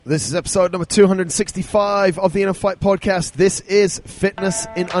This is episode number 265 of the Inner Fight podcast. This is Fitness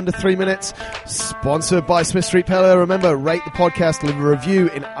in Under 3 Minutes, sponsored by Smith Street Paleo. Remember, rate the podcast, leave a review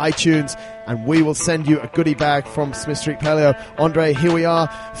in iTunes, and we will send you a goodie bag from Smith Street Paleo. Andre, here we are,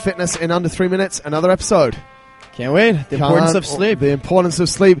 Fitness in Under 3 Minutes, another episode. Can't wait. The importance of sleep. The importance of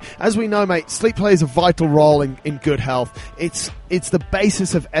sleep. As we know, mate, sleep plays a vital role in good health. It's the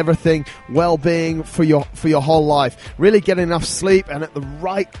basis of everything, well-being for your whole life. Really getting enough sleep and at the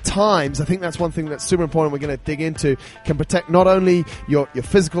right times, I think that's one thing that's super important we're going to dig into, can protect not only your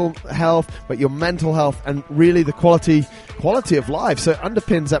physical health, but your mental health and really the quality of life. So it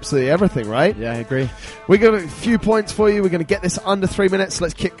underpins absolutely everything, right? Yeah, I agree. We got a few points for you. We're going to get this under 3 minutes.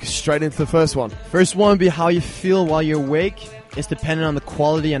 Let's kick straight into the first one. First one would be how you feel while you're awake is dependent on the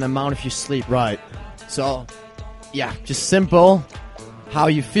quality and amount of your sleep. Right. So, yeah, just simple. How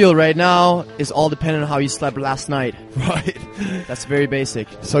you feel right now is all dependent on how you slept last night. Right. That's very basic.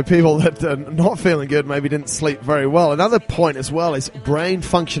 So people that are not feeling good maybe didn't sleep very well. Another point as well is brain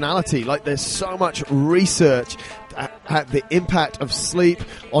functionality. Like there's so much research at the impact of sleep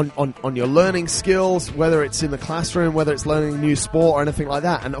on your learning skills, whether it's in the classroom, whether it's learning a new sport or anything like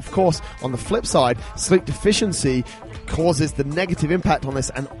that. And of course, on the flip side, sleep deficiency causes the negative impact on this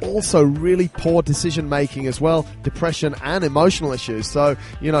and also really poor decision making as well, depression and emotional issues. So,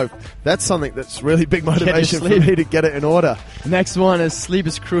 that's something that's really big motivation for me to get it in order. Next one is sleep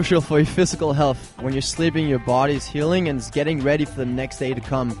is crucial for your physical health. When you're sleeping, your body is healing and is getting ready for the next day to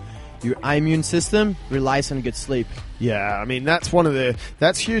come. Your immune system relies on good sleep. Yeah, I mean,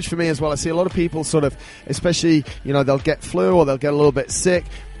 that's huge for me as well. I see a lot of people sort of, especially, they'll get flu or they'll get a little bit sick,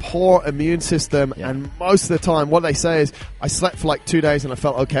 poor immune system, and most of the time what they say is, I slept for like 2 days and I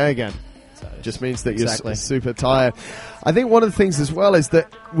felt okay again. It just means that you're super tired. I think one of the things as well is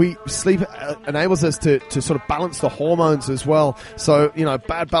that sleep enables us to sort of balance the hormones as well. So,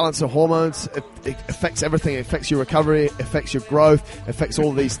 bad balance of hormones, it affects everything. It affects your recovery, it affects your growth, it affects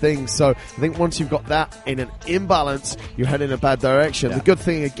all these things. So I think once you've got that in an imbalance, you're heading in a bad direction. Yeah. The good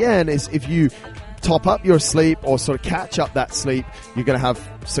thing again is if you top up your sleep or sort of catch up that sleep, you're going to have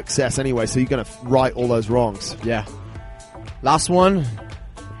success anyway. So you're going to right all those wrongs. Yeah. Last one.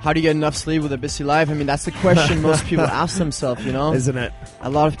 How do you get enough sleep with a busy life? I mean, that's the question most people ask themselves, Isn't it? A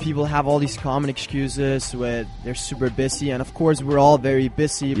lot of people have all these common excuses where they're super busy. And, of course, we're all very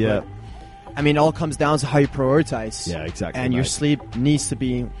busy. Yeah. But, I mean, it all comes down to how you prioritize. Yeah, exactly. And your sleep needs to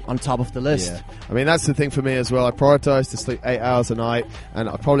be on top of the list. Yeah. I mean, that's the thing for me as well. I prioritize to sleep 8 hours a night, and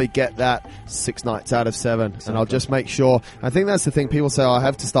I probably get that 6 nights out of 7. Exactly. And I'll just make sure. I think that's the thing. People say, I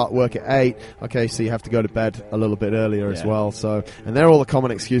have to start work at 8. Okay, so you have to go to bed a little bit earlier as well. So, and they're all the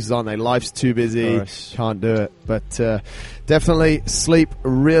common excuses, aren't they? Life's too busy, can't do it. But definitely sleep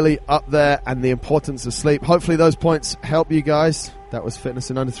really up there, and the importance of sleep. Hopefully those points help you guys. That was Fitness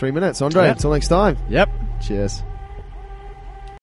in Under 3 Minutes. Andre, until next time. Yep. Cheers.